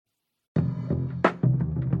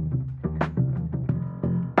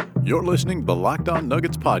You're listening to the Locked On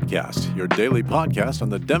Nuggets podcast, your daily podcast on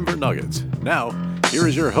the Denver Nuggets. Now, here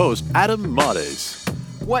is your host, Adam Mares.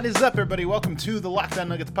 What is up, everybody? Welcome to the Locked On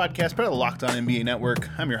Nuggets podcast, part of the Locked On NBA Network.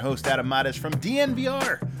 I'm your host, Adam Mares from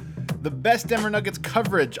DNVR, the best Denver Nuggets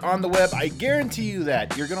coverage on the web. I guarantee you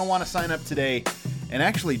that. You're going to want to sign up today. And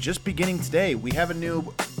actually, just beginning today, we have a new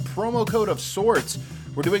promo code of sorts.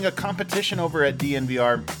 We're doing a competition over at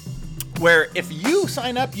DNVR where if you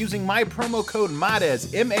sign up using my promo code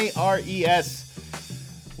MARES, M-A-R-E-S,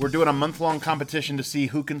 we're doing a month-long competition to see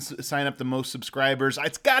who can sign up the most subscribers.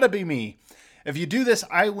 It's got to be me. If you do this,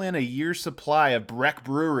 I win a year's supply of Breck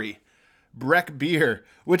Brewery, Breck beer,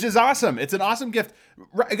 which is awesome. It's an awesome gift.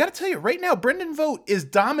 I got to tell you, right now, Brendan Vogt is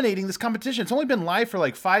dominating this competition. It's only been live for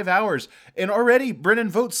like 5 hours, and already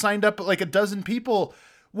Brendan Vogt signed up like a dozen people.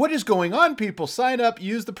 What is going on, people? Sign up,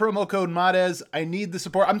 use the promo code MARES. I need the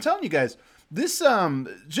support. I'm telling you guys, this,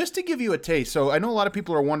 just to give you a taste. So I know a lot of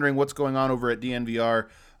people are wondering what's going on over at DNVR.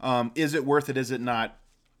 Is it worth it? Is it not?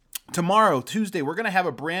 Tomorrow, Tuesday, we're going to have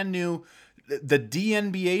a brand new, the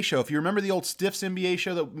DNBA show. If you remember the old Stiffs NBA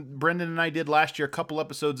show that Brendan and I did last year, a couple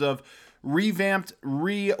episodes of, revamped,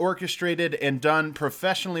 reorchestrated, and done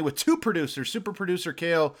professionally with two producers, super producer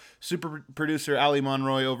Kale, super producer Ali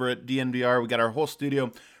Monroy over at DNVR. We got our whole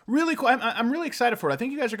studio. Really cool. I'm really excited for it. I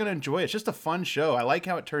think you guys are going to enjoy it. It's just a fun show. I like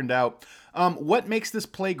how it turned out. What makes this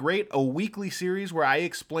play great? A weekly series where I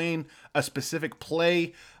explain a specific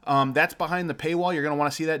play. That's behind the paywall. You're going to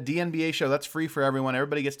want to see that DNBA show. That's free for everyone.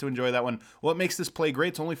 Everybody gets to enjoy that one. What makes this play great?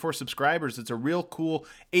 It's only for subscribers. It's a real cool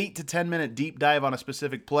 8 to 10 minute deep dive on a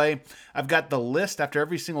specific play. I've got the list after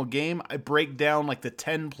every single game. I break down like the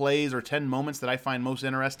 10 plays or 10 moments that I find most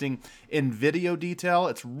interesting in video detail.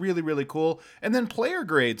 It's really, really cool. And then player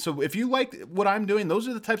grades. So if you like what I'm doing, those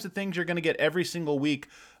are the types of things you're going to get every single week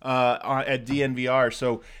at DNVR.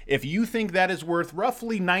 So if you think that is worth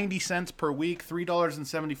roughly 90 cents per week,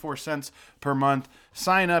 $3.74 per month,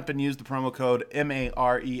 sign up and use the promo code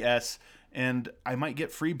MARES, and I might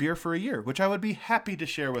get free beer for a year, which I would be happy to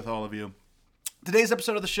share with all of you. Today's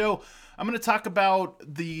episode of the show, I'm going to talk about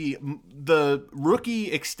the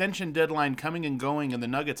rookie extension deadline coming and going, and the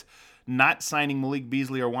Nuggets not signing Malik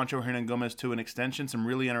Beasley or Juancho Hernangomez to an extension. Some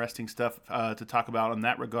really interesting stuff to talk about in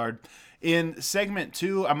that regard. In segment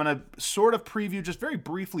 2, I'm going to sort of preview, just very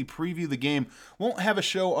briefly preview the game. Won't have a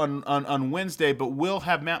show on Wednesday, but we'll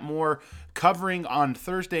have Matt Moore covering on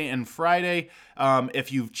Thursday and Friday.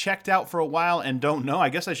 If you've checked out for a while and don't know, I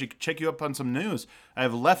guess I should check you up on some news. I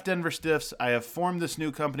have left Denver Stiffs. I have formed this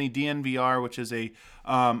new company, DNVR, which is a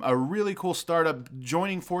really cool startup,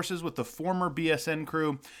 joining forces with the former BSN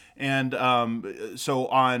crew. And so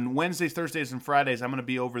on Wednesdays, Thursdays, and Fridays, I'm going to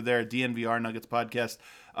be over there at DNVR Nuggets Podcast.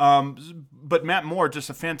 But Matt Moore, just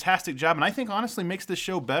a fantastic job, and I think honestly makes this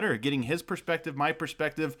show better, getting his perspective, my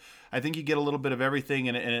perspective. I think you get a little bit of everything,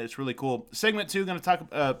 and it's really cool. Segment 2, going to talk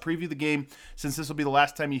preview the game, since this will be the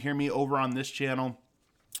last time you hear me over on this channel,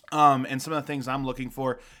 and some of the things I'm looking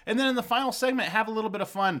for. And then in the final segment, have a little bit of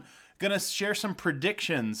fun. Going to share some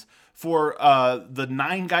predictions for the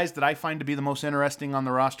 9 guys that I find to be the most interesting on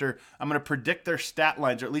the roster. I'm going to predict their stat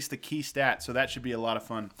lines, or at least the key stats, so that should be a lot of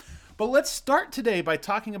fun. But let's start today by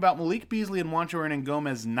talking about Malik Beasley and Juancho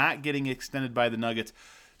Hernangomez not getting extended by the Nuggets.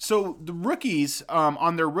 So the rookies,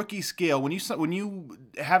 on their rookie scale, when you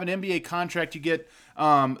have an NBA contract, you get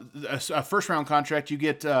a first-round contract. You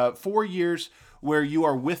get 4 years where you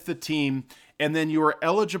are with the team, and then you are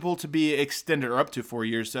eligible to be extended, or up to 4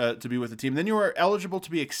 years to be with the team. Then you are eligible to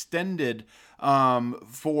be extended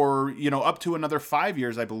for up to another 5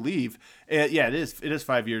 years, I believe. Yeah, it is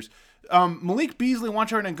 5 years. Malik Beasley,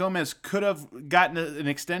 Juancho Hernangomez could have gotten an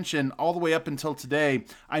extension all the way up until today.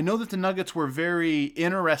 I know that the Nuggets were very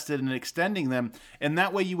interested in extending them, and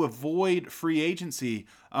that way you avoid free agency.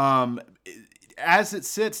 As it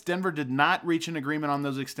sits, Denver did not reach an agreement on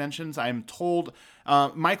those extensions. I am told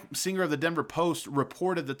Mike Singer of the Denver Post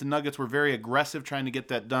reported that the Nuggets were very aggressive trying to get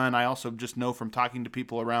that done. I also just know from talking to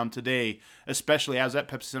people around today, especially I was at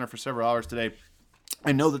Pepsi Center for several hours today,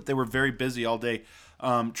 I know that they were very busy all day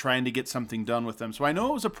trying to get something done with them. So I know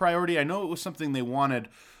it was a priority. I know it was something they wanted.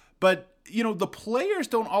 But, the players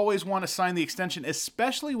don't always want to sign the extension,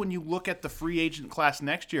 especially when you look at the free agent class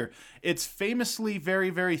next year. It's famously very,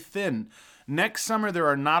 very thin. Next summer, there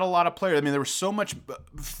are not a lot of players. I mean, there were so much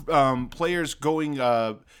players going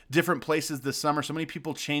different places this summer. So many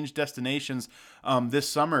people changed destinations this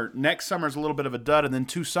summer. Next summer is a little bit of a dud. And then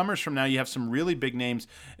 2 summers from now, you have some really big names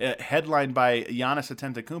headlined by Giannis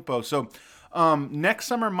Antetokounmpo. So next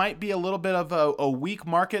summer might be a little bit of a weak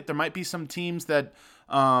market. There might be some teams that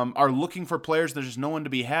are looking for players. There's just no one to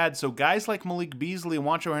be had. So guys like Malik Beasley and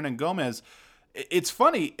Juancho Hernangomez, it's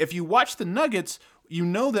funny, if you watch the Nuggets, you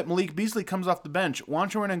know that Malik Beasley comes off the bench.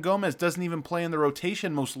 Juancho Hernangomez doesn't even play in the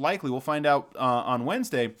rotation, most likely. We'll find out on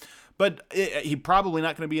Wednesday. But he probably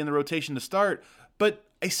not going to be in the rotation to start. But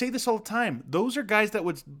I say this all the time. Those are guys that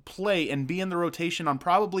would play and be in the rotation on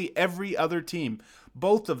probably every other team.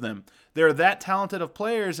 Both of them. They're that talented of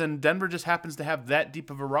players, and Denver just happens to have that deep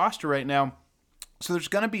of a roster right now. So there's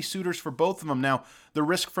going to be suitors for both of them. Now, the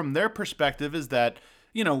risk from their perspective is that,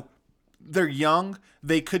 they're young.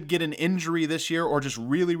 They could get an injury this year or just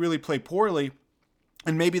really, really play poorly.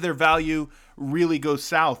 And maybe their value really goes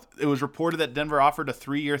south. It was reported that Denver offered a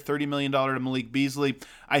 3-year, $30 million to Malik Beasley.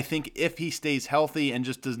 I think if he stays healthy and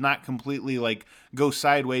just does not completely go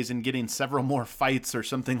sideways in getting several more fights or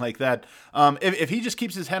something like that, if he just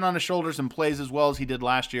keeps his head on his shoulders and plays as well as he did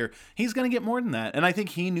last year, he's going to get more than that. And I think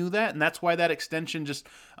he knew that, and that's why that extension just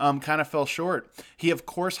kind of fell short. He, of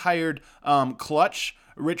course, hired Clutch,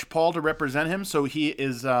 Rich Paul, to represent him, so he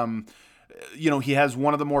is... he has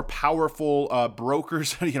one of the more powerful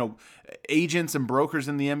brokers, agents and brokers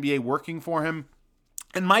in the NBA working for him.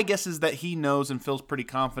 And my guess is that he knows and feels pretty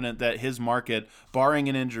confident that his market, barring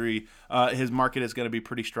an injury, his market is going to be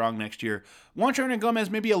pretty strong next year. Juancho Hernangomez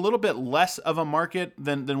may be a little bit less of a market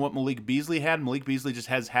than what Malik Beasley had. Malik Beasley just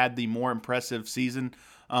has had the more impressive season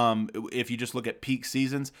if you just look at peak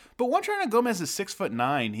seasons. But Juancho Hernangomez is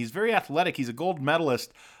 6'9". He's very athletic. He's a gold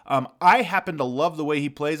medalist. I happen to love the way he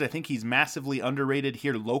plays. I think he's massively underrated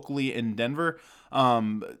here locally in Denver.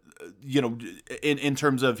 In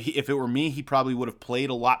terms of if it were me, he probably would have played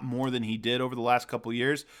a lot more than he did over the last couple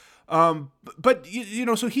years. But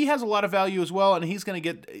so he has a lot of value as well, and he's going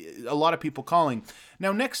to get a lot of people calling.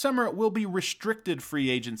 Now, next summer it will be restricted free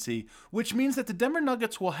agency, which means that the Denver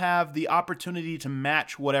Nuggets will have the opportunity to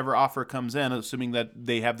match whatever offer comes in, assuming that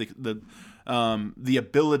they have the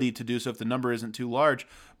ability to do so if the number isn't too large.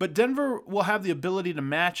 But Denver will have the ability to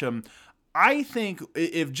match them. I think,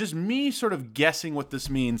 if just me sort of guessing what this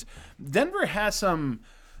means, Denver has some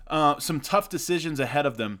tough decisions ahead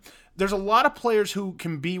of them. There's a lot of players who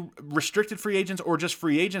can be restricted free agents or just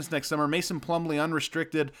free agents next summer. Mason Plumlee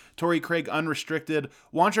unrestricted, Torrey Craig unrestricted,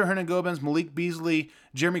 Juancho Hernangomez, Malik Beasley,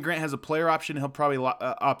 Jeremy Grant has a player option he'll probably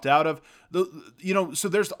opt out of. So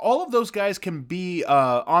there's all of those guys can be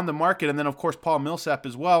on the market, and then of course Paul Millsap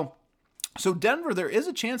as well. So Denver, there is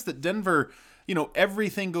a chance that Denver,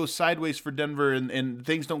 everything goes sideways for Denver and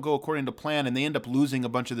things don't go according to plan and they end up losing a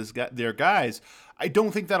bunch of their guys. I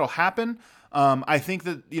don't think that'll happen. I think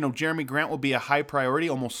that, Jeremy Grant will be a high priority,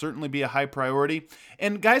 almost certainly be a high priority.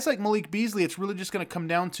 And guys like Malik Beasley, it's really just going to come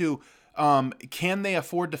down to, can they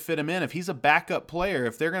afford to fit him in? If he's a backup player,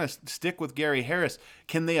 if they're going to stick with Gary Harris,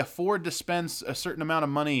 can they afford to spend a certain amount of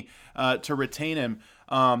money to retain him?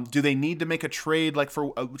 Do they need to make a trade, like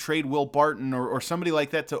trade Will Barton or somebody like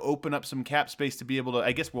that to open up some cap space to be able to,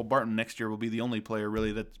 I guess Will Barton next year will be the only player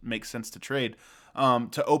really that makes sense to trade,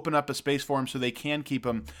 to open up a space for him so they can keep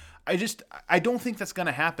him. I don't think that's going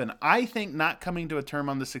to happen. I think not coming to a term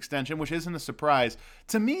on this extension, which isn't a surprise,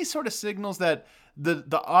 to me sort of signals that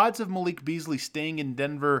the odds of Malik Beasley staying in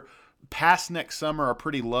Denver past next summer are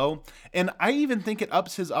pretty low. And I even think it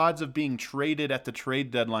ups his odds of being traded at the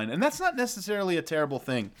trade deadline. And that's not necessarily a terrible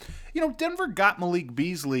thing. Denver got Malik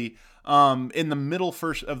Beasley in the middle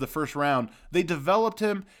of the first round. They developed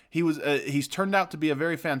him. He's turned out to be a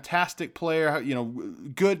very fantastic player.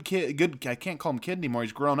 Good kid. I can't call him kid anymore.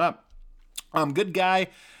 He's grown up. Good guy.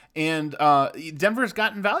 And Denver's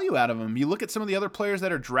gotten value out of him. You look at some of the other players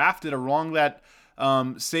that are drafted along that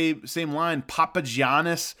same line,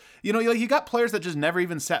 Papagiannis. You got players that just never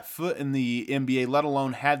even set foot in the NBA, let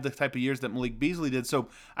alone had the type of years that Malik Beasley did. So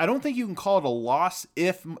I don't think you can call it a loss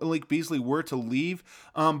if Malik Beasley were to leave.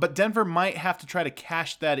 But Denver might have to try to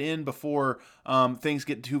cash that in before things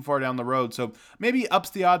get too far down the road. So maybe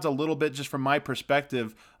ups the odds a little bit just from my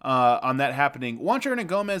perspective on that happening. Juancho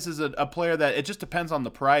Hernangomez is a player that it just depends on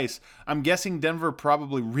the price. I'm guessing Denver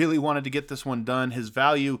probably really wanted to get this one done. His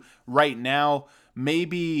value right now,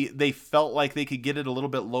 maybe they felt like they could get it a little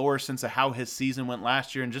bit lower since of how his season went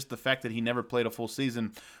last year and just the fact that he never played a full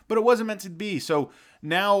season. But it wasn't meant to be. So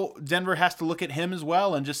now Denver has to look at him as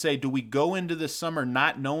well and just say, do we go into this summer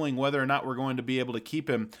not knowing whether or not we're going to be able to keep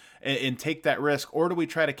him and take that risk? Or do we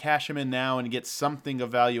try to cash him in now and get something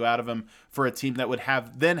of value out of him for a team that would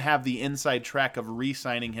have the inside track of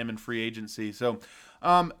re-signing him in free agency? So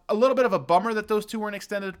a little bit of a bummer that those two weren't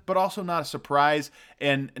extended, but also not a surprise.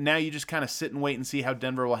 And now you just kind of sit and wait and see how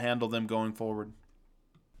Denver will handle them going forward.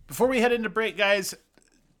 Before we head into break, guys,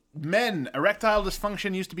 men, erectile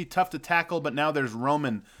dysfunction used to be tough to tackle, but now there's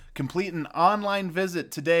Roman. Complete an online visit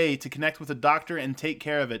today to connect with a doctor and take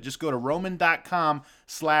care of it. Just go to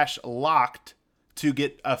roman.com/locked. to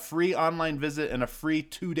get a free online visit and a free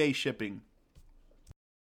 2-day shipping.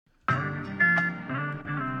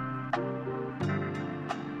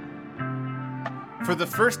 For the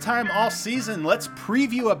first time all season, let's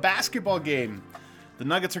preview a basketball game. The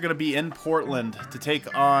Nuggets are going to be in Portland to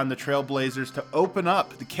take on the Trailblazers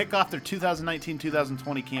to kick off their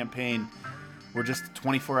 2019-2020 campaign. We're just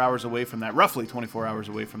 24 hours away from that, roughly 24 hours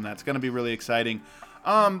away from that. It's going to be really exciting.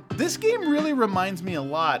 This game really reminds me a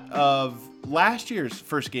lot of last year's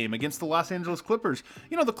first game against the Los Angeles Clippers.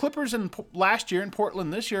 You know, the Clippers last year and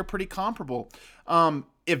Portland this year are pretty comparable.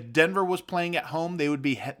 If Denver was playing at home, they would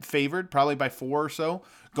be favored probably by 4 or so.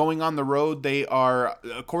 Going on the road, they are,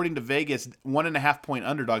 according to Vegas, 1.5-point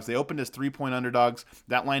underdogs. They opened as 3-point underdogs.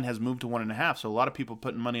 That line has moved to 1.5, so a lot of people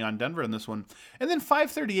putting money on Denver in this one. And then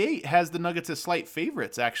 538 has the Nuggets as slight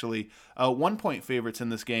favorites, actually, 1-point favorites in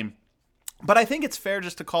this game. But I think it's fair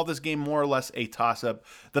just to call this game more or less a toss-up.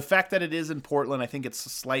 The fact that it is in Portland, I think it's a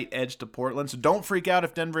slight edge to Portland. So don't freak out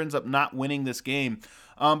if Denver ends up not winning this game.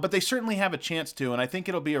 But they certainly have a chance to, and I think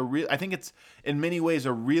it'll be I think it's in many ways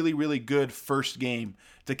a really, really good first game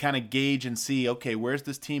to kind of gauge and see, okay, where's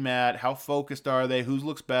this team at? How focused are they? Who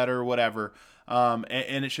looks better? Whatever.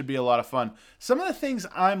 And it should be a lot of fun. Some of the things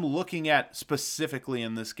I'm looking at specifically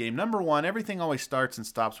in this game. Number one, everything always starts and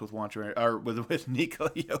stops with with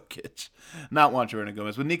Nikola Jokic, not Juancho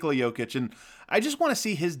Gomez, with Nikola Jokic, and I just want to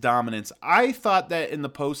see his dominance. I thought that in the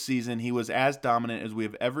postseason he was as dominant as we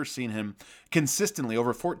have ever seen him consistently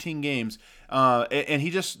over 14 games,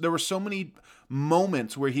 and there were so many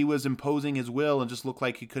moments where he was imposing his will and just looked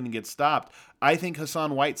like he couldn't get stopped. I think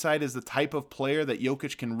Hassan Whiteside is the type of player that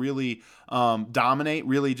Jokic can really dominate,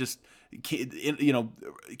 really just,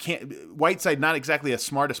 Whiteside, not exactly a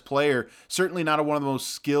smartest player, certainly not one of the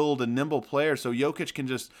most skilled and nimble players, so Jokic can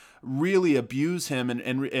just really abuse him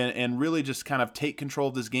and really just kind of take control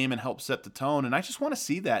of this game and help set the tone, and I just want to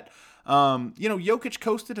see that. Jokic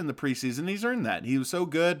coasted in the preseason. He's earned that. He was so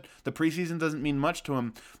good. The preseason doesn't mean much to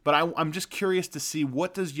him, but I'm just curious to see,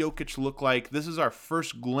 what does Jokic look like? This is our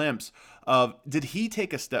first glimpse of, did he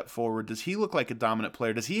take a step forward? Does he look like a dominant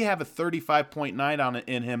player? Does he have a 35-point night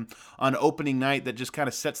in him on opening night that just kind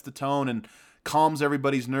of sets the tone and calms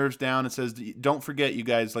everybody's nerves down and says, don't forget, you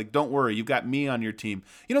guys, like, don't worry, you've got me on your team.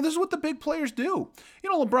 This is what the big players do.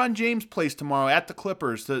 LeBron James plays tomorrow at the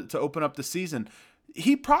Clippers to open up the season.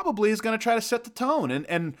 He probably is going to try to set the tone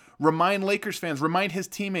and remind Lakers fans, remind his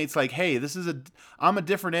teammates, like, hey, I'm a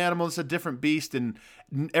different animal, this is a different beast, and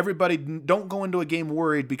everybody don't go into a game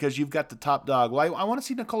worried because you've got the top dog. Well, I want to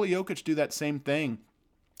see Nikola Jokic do that same thing.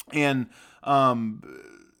 And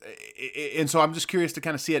so I'm just curious to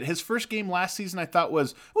kind of see it. His first game last season I thought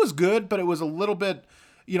was good, but it was a little bit,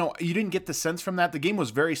 you didn't get the sense from that. The game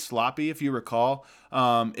was very sloppy, if you recall.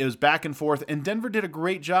 It was back and forth, and Denver did a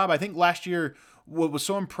great job. I think last year, what was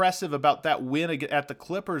so impressive about that win at the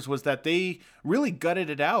Clippers was that they really gutted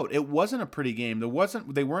it out. It wasn't a pretty game.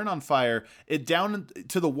 They weren't on fire. It down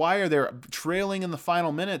to the wire. They're trailing in the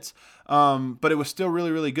final minutes, but it was still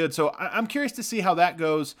really, really good. So I'm curious to see how that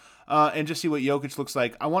goes. And just see what Jokic looks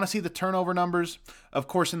like. I want to see the turnover numbers. Of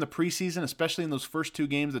course, in the preseason, especially in those first 2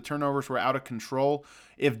 games, the turnovers were out of control.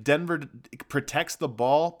 If Denver protects the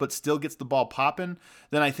ball but still gets the ball popping,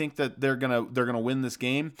 then I think that they're gonna win this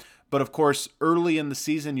game. But of course, early in the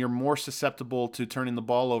season, you're more susceptible to turning the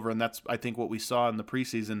ball over, and that's, I think, what we saw in the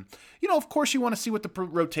preseason. Of course, you want to see what the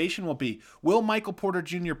rotation will be. Will Michael Porter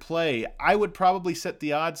Jr. play? I would probably set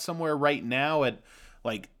the odds somewhere right now at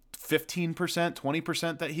like 15%,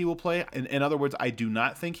 20% that he will play. In other words, I do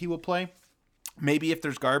not think he will play. Maybe if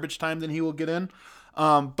there's garbage time, then he will get in.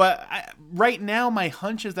 Right now, my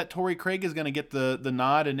hunch is that Torrey Craig is going to get the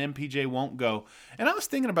nod and MPJ won't go. And I was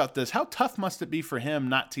thinking about this. How tough must it be for him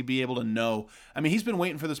not to be able to know? I mean, he's been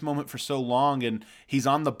waiting for this moment for so long, and he's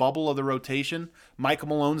on the bubble of the rotation. Michael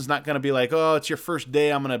Malone's not going to be like, oh, it's your first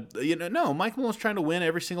day, I'm going to, no, Michael Malone's trying to win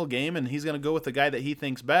every single game, and he's going to go with the guy that he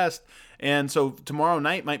thinks best. And so tomorrow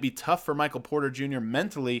night might be tough for Michael Porter Jr.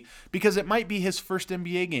 mentally, because it might be his first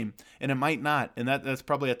NBA game, and it might not. And that's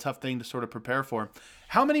probably a tough thing to sort of prepare for.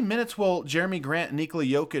 How many minutes will Jeremy Grant and Nikola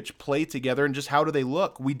Jokic play together, and just how do they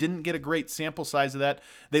look? We didn't get a great sample size of that.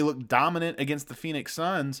 They looked dominant against the Phoenix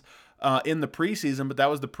Suns in the preseason, but that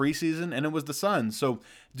was the preseason, and it was the Suns. So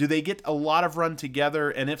do they get a lot of run together,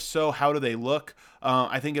 and if so, how do they look?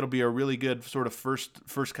 I think it'll be a really good sort of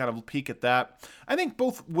first kind of peek at that. I think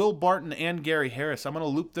both Will Barton and Gary Harris, I'm going to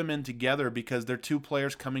loop them in together because they're two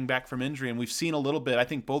players coming back from injury, and we've seen a little bit. I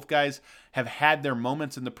think both guys have had their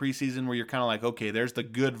moments in the preseason where you're kind of like, okay, there's the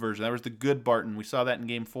good version. That was the good Barton. We saw that in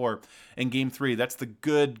Game 4. In Game 3, that's the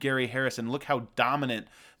good Gary Harris, and look how dominant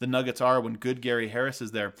the Nuggets are when good Gary Harris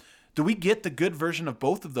is there. Do we get the good version of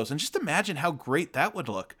both of those? And just imagine how great that would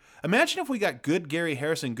look. Imagine if we got good Gary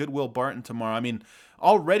Harris and good Will Barton tomorrow. I mean,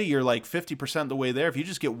 already you're like 50% the way there. If you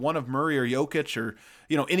just get one of Murray or Jokic or,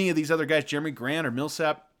 any of these other guys, Jeremy Grant or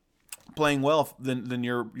Millsap, playing well, then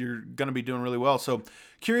you're going to be doing really well. So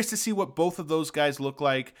curious to see what both of those guys look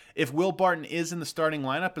like. If Will Barton is in the starting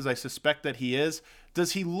lineup, as I suspect that he is,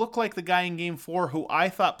 does he look like the guy in Game 4 who I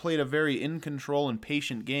thought played a very in control and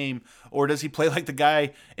patient game, or does he play like the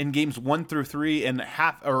guy in Games 1 through 3 and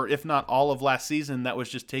half, or if not all of last season, that was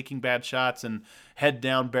just taking bad shots and head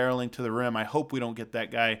down barreling to the rim? I hope we don't get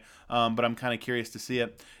that guy, but I'm kind of curious to see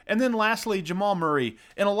it. And then lastly, Jamal Murray.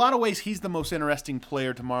 In a lot of ways, he's the most interesting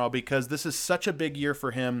player tomorrow because this is such a big year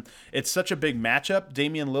for him. It's such a big matchup.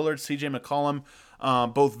 Damian Lillard, CJ McCollum,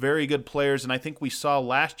 both very good players, and I think we saw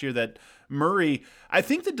last year that Murray, I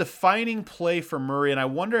think the defining play for Murray, and I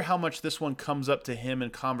wonder how much this one comes up to him in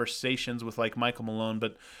conversations with like Michael Malone,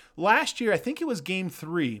 but last year, I think it was Game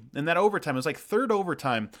 3, in that overtime, it was like third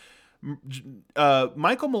overtime,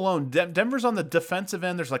 Michael Malone, Denver's on the defensive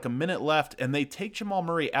end, there's like a minute left, and they take Jamal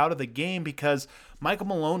Murray out of the game because Michael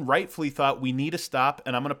Malone rightfully thought we need a stop,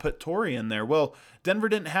 and I'm going to put Torrey in there. Well, Denver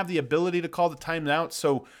didn't have the ability to call the timeout,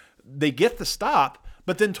 so they get the stop,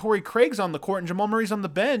 but then Torrey Craig's on the court and Jamal Murray's on the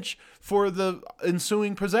bench for the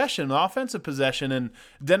ensuing possession, the offensive possession, and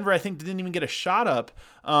Denver, I think, didn't even get a shot up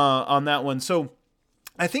on that one. So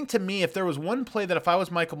I think to me, if there was one play that if I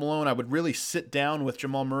was Michael Malone, I would really sit down with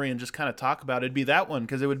Jamal Murray and just kind of talk about, it'd be that one,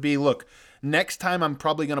 because it would be, look, next time I'm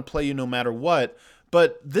probably going to play you no matter what,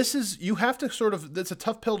 but this is, you have to sort of, it's a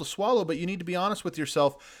tough pill to swallow, but you need to be honest with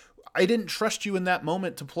yourself. I didn't trust you in that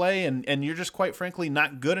moment to play, and you're just quite frankly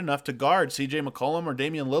not good enough to guard CJ McCollum or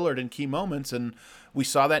Damian Lillard in key moments, and we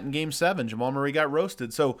saw that in Game 7. Jamal Murray got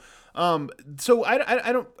roasted. So I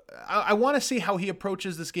want to see how he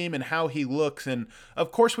approaches this game and how he looks, and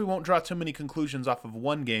of course we won't draw too many conclusions off of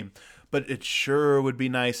one game, but it sure would be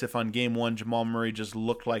nice if on Game 1 Jamal Murray just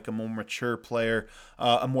looked like a more mature player,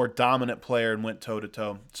 a more dominant player, and went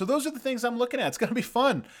toe-to-toe. So those are the things I'm looking at. It's going to be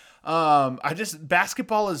fun.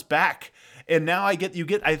 Basketball is back, and now I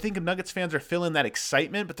think Nuggets fans are feeling that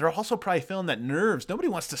excitement, but they're also probably feeling that nerves. Nobody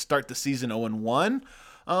wants to start the season 0-1.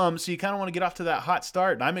 So you kind of want to get off to that hot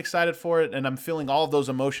start, and I'm excited for it, and I'm feeling all of those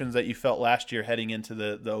emotions that you felt last year heading into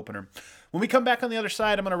the opener. When we come back on the other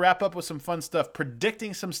side, I'm going to wrap up with some fun stuff,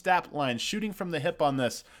 predicting some stat lines, shooting from the hip on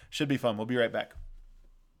this. Should be fun. We'll be right back.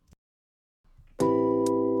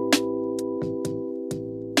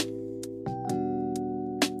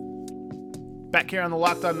 Back here on the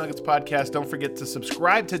Locked On Nuggets podcast, don't forget to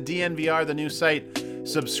subscribe to DNVR, the new site.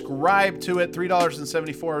 Subscribe to it,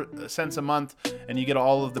 $3.74 a month, and you get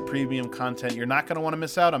all of the premium content. You're not going to want to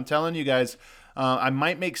miss out. I'm telling you guys, I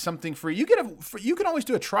might make something free. You can always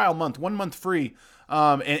do a trial month, 1 month free,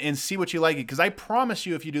 and see what you like it. Because I promise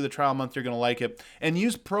you, if you do the trial month, you're going to like it. And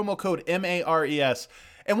use promo code MARES.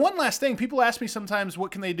 And one last thing, people ask me sometimes,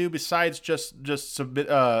 what can they do besides just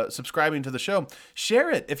subscribing to the show?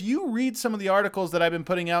 Share it. If you read some of the articles that I've been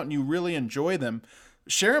putting out and you really enjoy them,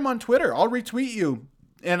 share them on Twitter. I'll retweet you.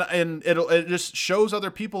 And it just shows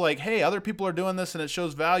other people like, hey, other people are doing this, and it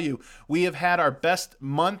shows value. We have had our best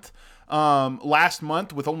month last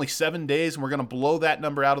month with only 7 days, and we're going to blow that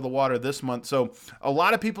number out of the water this month. So a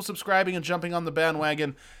lot of people subscribing and jumping on the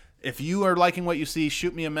bandwagon. If you are liking what you see,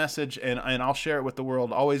 shoot me a message, and I'll share it with the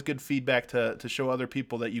world. Always good feedback to show other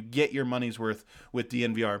people that you get your money's worth with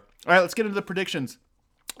DNVR. All right, let's get into the predictions.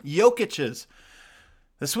 Jokic's.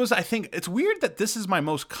 This was, I think, it's weird that this is my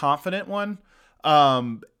most confident one.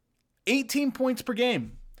 18 points per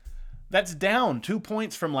game. That's down 2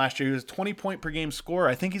 points from last year. He was a 20-point per game scorer.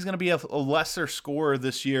 I think he's going to be a lesser scorer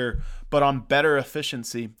this year, but on better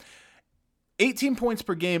efficiency. 18 points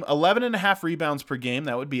per game, 11.5 rebounds per game.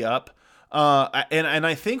 That would be up. And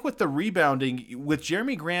I think with the rebounding, with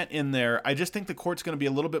Jeremy Grant in there, I just think the court's going to be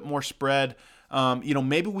a little bit more spread.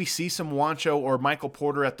 Maybe we see some Juancho or Michael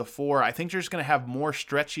Porter at the 4. I think you're just going to have more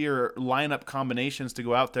stretchier lineup combinations to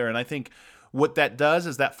go out there. And I think what that does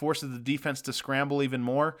is that forces the defense to scramble even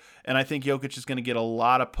more. And I think Jokic is going to get a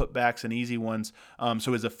lot of putbacks and easy ones.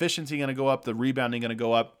 So his efficiency going to go up, the rebounding going to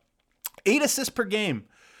go up. 8 assists per game.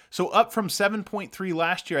 So up from 7.3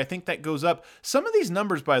 last year. I think that goes up. Some of these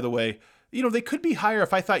numbers, by the way, They could be higher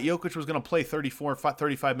if I thought Jokic was going to play 34,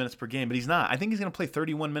 35 minutes per game, but he's not. I think he's going to play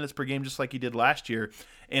 31 minutes per game just like he did last year.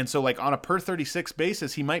 And so, like, on a per 36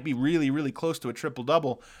 basis, he might be really, really close to a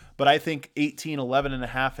triple-double. But I think 18, 11 and a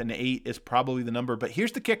half, and 8 is probably the number. But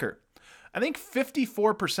here's the kicker. I think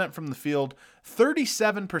 54% from the field,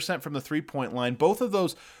 37% from the three-point line. Both of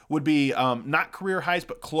those would be not career highs,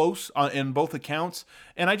 but close in both accounts.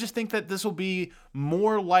 And I just think that this will be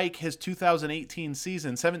more like his 2017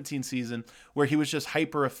 season, where he was just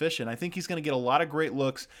hyper efficient. I think he's going to get a lot of great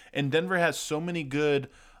looks, and Denver has so many good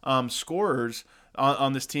scorers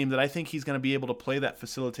on this team that I think he's going to be able to play that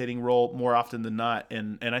facilitating role more often than not.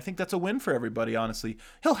 And I think that's a win for everybody, honestly.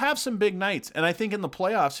 He'll have some big nights, and I think in the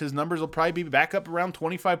playoffs, his numbers will probably be back up around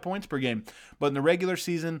 25 points per game. But in the regular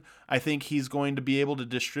season, I think he's going to be able to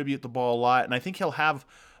distribute the ball a lot, and I think he'll have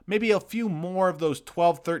maybe a few more of those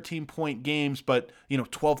 12, 13-point games, but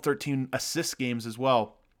 12, 13 assist games as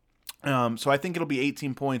well. So I think it'll be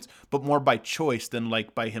 18 points, but more by choice than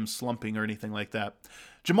like by him slumping or anything like that.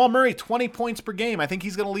 Jamal Murray, 20 points per game. I think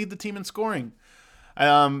he's going to lead the team in scoring.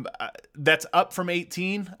 That's up from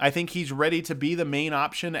 18. I think he's ready to be the main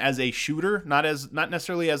option as a shooter, not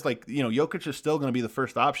necessarily as Jokic is still going to be the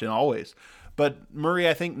first option always. But Murray,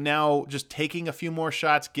 I think now just taking a few more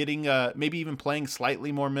shots, getting maybe even playing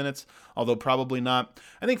slightly more minutes, although probably not.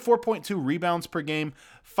 I think 4.2 rebounds per game,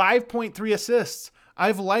 5.3 assists.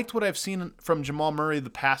 I've liked what I've seen from Jamal Murray, the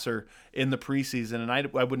passer, in the preseason, and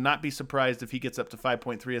I would not be surprised if he gets up to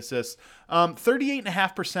 5.3 assists.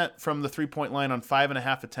 38.5% from the three-point line on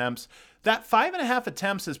 5.5 attempts. That 5.5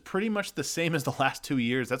 attempts is pretty much the same as the last 2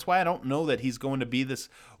 years. That's why I don't know that he's going to be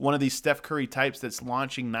one of these Steph Curry types that's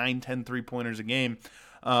launching 9, 10 three-pointers a game.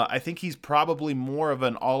 I think he's probably more of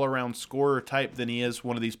an all-around scorer type than he is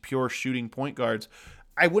one of these pure shooting point guards.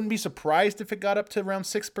 I wouldn't be surprised if it got up to around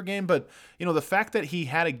 6 per game, but the fact that he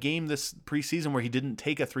had a game this preseason where he didn't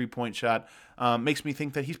take a three-point shot makes me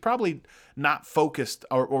think that he's probably not focused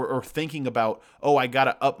or thinking about, I got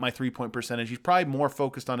to up my three-point percentage. He's probably more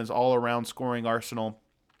focused on his all-around scoring arsenal.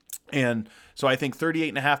 And so I think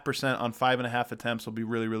 38.5% on 5.5 attempts will be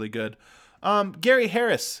really, really good. Gary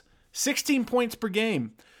Harris, 16 points per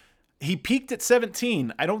game. He peaked at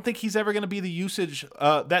 17. I don't think he's ever going to be the usage,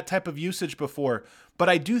 that type of usage before, but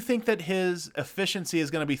I do think that his efficiency is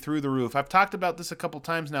going to be through the roof. I've talked about this a couple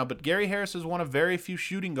times now, but Gary Harris is one of very few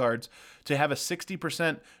shooting guards to have a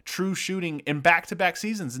 60% true shooting in back-to-back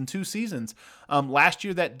seasons, in 2 seasons. Last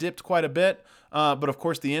year that dipped quite a bit, but of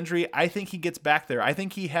course the injury, I think he gets back there. I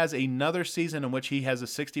think he has another season in which he has a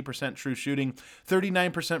 60% true shooting,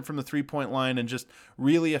 39% from the three-point line, and just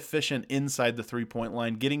really efficient inside the three-point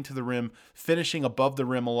line, getting to the rim, finishing above the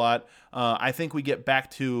rim a lot. I think we get back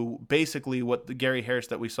to basically what the Gary Harris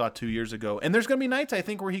that we saw 2 years ago. And there's going to be nights, I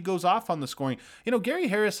think, where he goes off on the scoring. Gary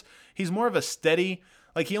Harris, he's more of a steady,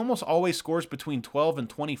 he almost always scores between 12 and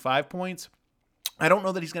 25 points. I don't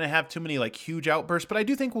know that he's going to have too many huge outbursts, but I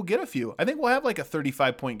do think we'll get a few. I think we'll have a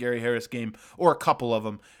 35-point Gary Harris game or a couple of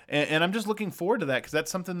them. And I'm just looking forward to that because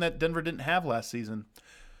that's something that Denver didn't have last season.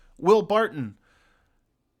 Will Barton.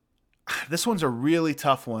 This one's a really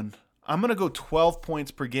tough one. I'm going to go 12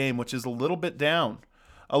 points per game, which is a little bit down.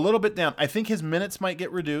 I think his minutes might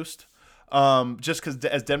get reduced just because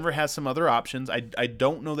as Denver has some other options. I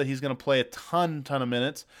don't know that he's going to play a ton of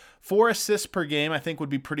minutes. 4 assists per game I think would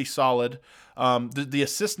be pretty solid. The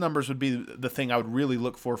assist numbers would be the thing I would really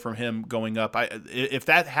look for from him going up. If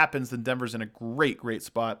that happens, then Denver's in a great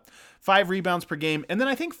spot. 5 rebounds per game, and then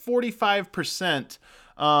I think 45%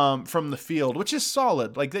 from the field, which is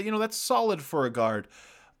solid. That's solid for a guard.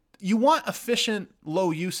 You want efficient,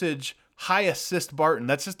 low usage, high assist Barton.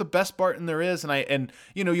 That's just the best Barton there is. And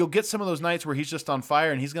you'll get some of those nights where he's just on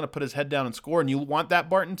fire and he's going to put his head down and score, and you want that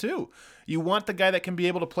Barton too. You want the guy that can be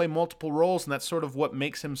able to play multiple roles, and that's sort of what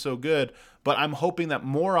makes him so good. But I'm hoping that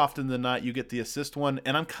more often than not you get the assist one,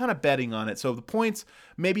 and I'm kind of betting on it. So the points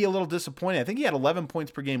may be a little disappointing. I think he had 11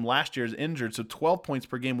 points per game last year as injured, so 12 points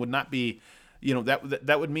per game would not be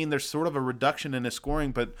that would mean there's sort of a reduction in his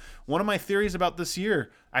scoring. But one of my theories about this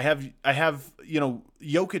year, I have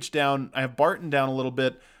Jokic down, I have Barton down a little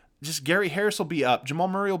bit. Just Gary Harris will be up. Jamal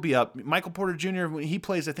Murray will be up. Michael Porter Jr., when he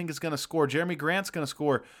plays, I think is going to score. Jeremy Grant's going to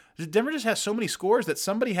score. Denver just has so many scores that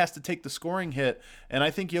somebody has to take the scoring hit, and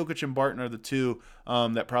I think Jokic and Barton are the two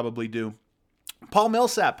that probably do. Paul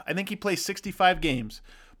Millsap, I think he plays 65 games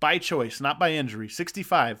by choice, not by injury.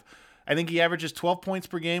 65. I think he averages 12 points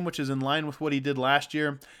per game, which is in line with what he did last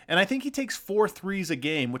year. And I think he takes 4 threes a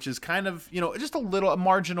game, which is kind of, just a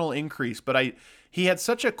marginal increase. But he had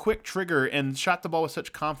such a quick trigger and shot the ball with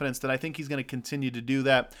such confidence that I think he's going to continue to do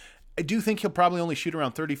that. I do think he'll probably only shoot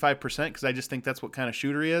around 35% because I just think that's what kind of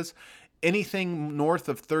shooter he is. anything north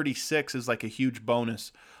of 36 is like a huge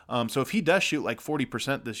bonus. So if he does shoot like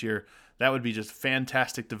 40% this year, that would be just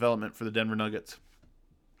fantastic development for the Denver Nuggets.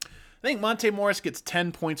 I think Monte Morris gets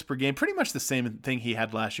 10 points per game, pretty much the same thing he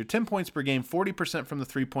had last year. 10 points per game, 40% from the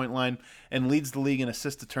three-point line, and leads the league in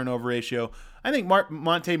assist-to-turnover ratio. I think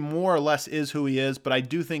Monte more or less is who he is, but I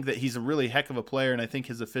do think that he's a really heck of a player, and I think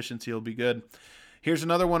his efficiency will be good. Here's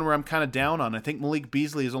another one where I'm kind of down on. I think Malik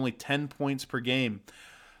Beasley is only 10 points per game.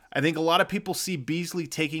 I think a lot of people see Beasley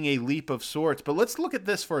taking a leap of sorts, but let's look at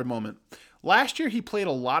this for a moment. Last year, he played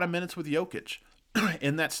a lot of minutes with Jokic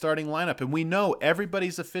in that starting lineup, and we know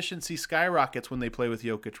everybody's efficiency skyrockets when they play with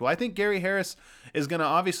Jokic. Well, I think Gary Harris is going to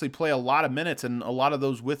obviously play a lot of minutes, and a lot of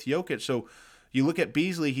those with Jokic, so you look at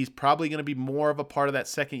Beasley, he's probably going to be more of a part of that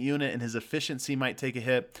second unit, and his efficiency might take a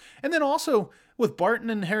hit. And then also, with Barton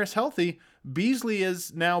and Harris healthy, Beasley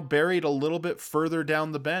is now buried a little bit further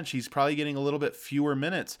down the bench. He's probably getting a little bit fewer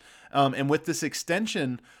minutes. And with this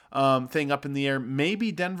extension thing up in the air,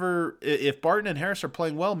 maybe Denver, if Barton and Harris are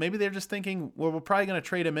playing well, maybe they're just thinking, well, we're probably going to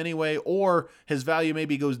trade him anyway, or his value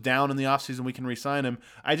maybe goes down in the offseason, we can re-sign him.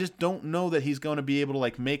 I just don't know that he's going to be able to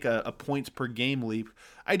like make a points per game leap.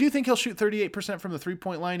 I do think he'll shoot 38% from the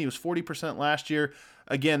three-point line. He was 40% last year.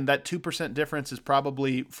 Again, that 2% difference is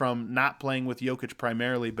probably from not playing with Jokic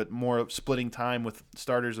primarily, but more splitting time with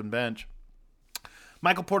starters and bench.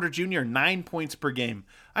 Michael Porter Jr., 9 points per game.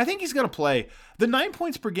 I think he's going to play. The 9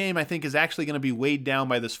 points per game, I think, is actually going to be weighed down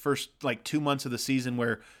by this first 2 months of the season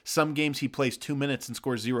where some games he plays 2 minutes and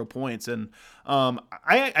scores 0 points. And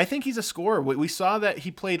I think he's a scorer. We saw that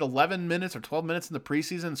he played 11 minutes or 12 minutes in the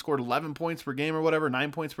preseason and scored 11 points per game or whatever,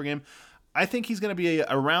 9 points per game. I think he's going to be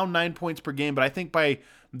around 9 points per game, but I think by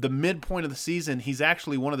the midpoint of the season, he's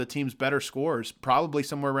actually one of the team's better scorers, probably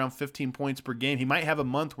somewhere around 15 points per game. He might have a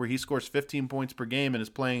month where he scores 15 points per game and is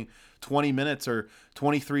playing 20 minutes or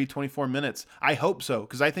 23, 24 minutes. I hope so,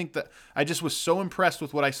 because I think that I just was so impressed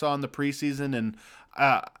with what I saw in the preseason, and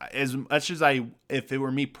as much as if it were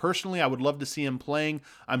me personally, I would love to see him playing.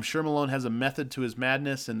 I'm sure Malone has a method to his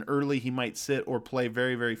madness, and early he might sit or play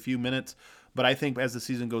very, very few minutes. But I think as the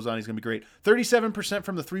season goes on, he's going to be great. 37%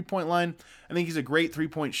 from the three-point line. I think he's a great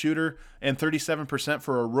three-point shooter, and 37%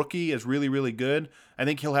 for a rookie is really, really good. I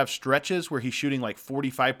think he'll have stretches where he's shooting like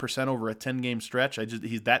 45% over a 10-game stretch.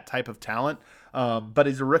 He's that type of talent, but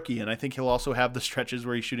he's a rookie, and I think he'll also have the stretches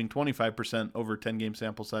where he's shooting 25% over a 10-game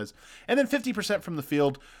sample size. And then 50% from the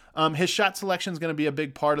field. His shot selection is going to be a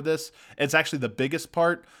big part of this. It's actually the biggest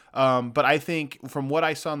part, but I think from what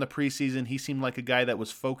I saw in the preseason, he seemed like a guy that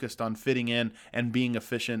was focused on fitting in and being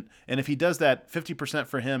efficient. And if he does that, 50%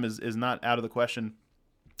 for him is not out of the question.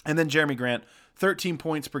 And then Jeremy Grant, 13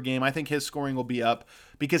 points per game. I think his scoring will be up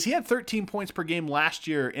because he had 13 points per game last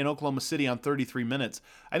year in Oklahoma City on 33 minutes.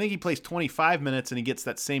 I think he plays 25 minutes and he gets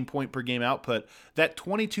that same point per game output. That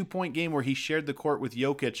 22-point game where he shared the court with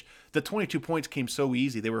Jokic, the 22 points came so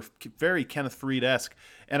easy. They were very Kenneth Faried-esque.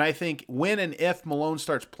 And I think when and if Malone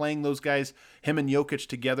starts playing those guys, him and Jokic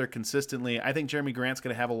together consistently, I think Jeremy Grant's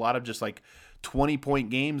going to have a lot of just like 20-point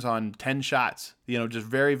games on 10 shots, just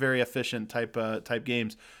very, very efficient type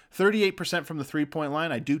games. 38% from the three-point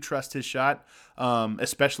line. I do trust his shot,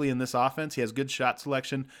 especially in this offense. He has good shot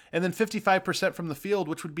selection. And then 55% from the field,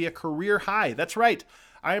 which would be a career high. That's right.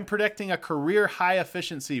 I am predicting a career high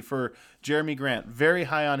efficiency for Jeremy Grant. Very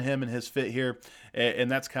high on him and his fit here,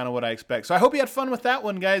 and that's kind of what I expect. So I hope you had fun with that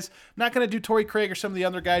one, guys. I'm not going to do Torrey Craig or some of the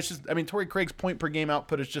other guys. Torrey Craig's point per game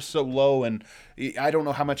output is just so low, and I don't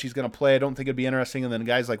know how much he's going to play. I don't think it'd be interesting. And then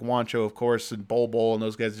guys like Wancho, of course, and Bol and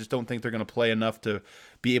those guys, just don't think they're going to play enough to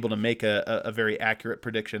be able to make a very accurate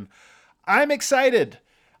prediction. I'm excited.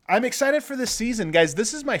 I'm excited for this season, guys.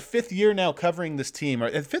 This is my 5th year now covering this team, or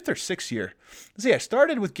 5th or 6th year. Let's see, I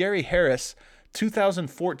started with Gary Harris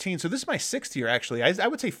 2014, so this is my 6th year, actually. I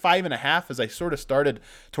would say 5.5 as I sort of started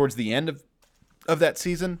towards the end of that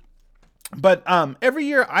season. But every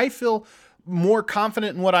year I feel more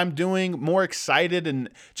confident in what I'm doing, more excited, and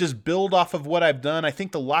just build off of what I've done. I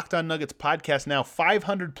think the Locked On Nuggets podcast now,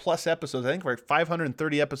 500 plus episodes. I think we're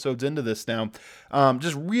 530 episodes into this now.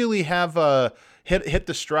 Just really have hit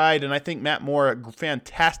the stride, and I think Matt Moore, a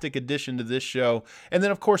fantastic addition to this show. And then,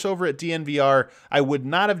 of course, over at DNVR, I would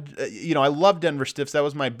not have, I love Denver Stiffs. That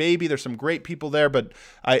was my baby. There's some great people there, but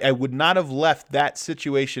I would not have left that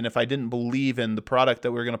situation if I didn't believe in the product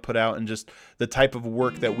that we're going to put out and just the type of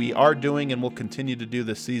work that we are doing and will continue to do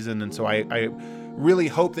this season. And so I really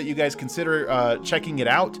hope that you guys consider checking it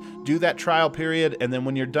out, do that trial period, and then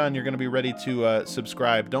when you're done, you're going to be ready to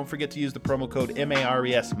subscribe. Don't forget to use the promo code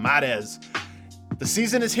MARES, MARES. The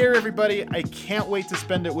season is here, everybody. I can't wait to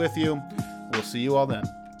spend it with you. We'll see you all then.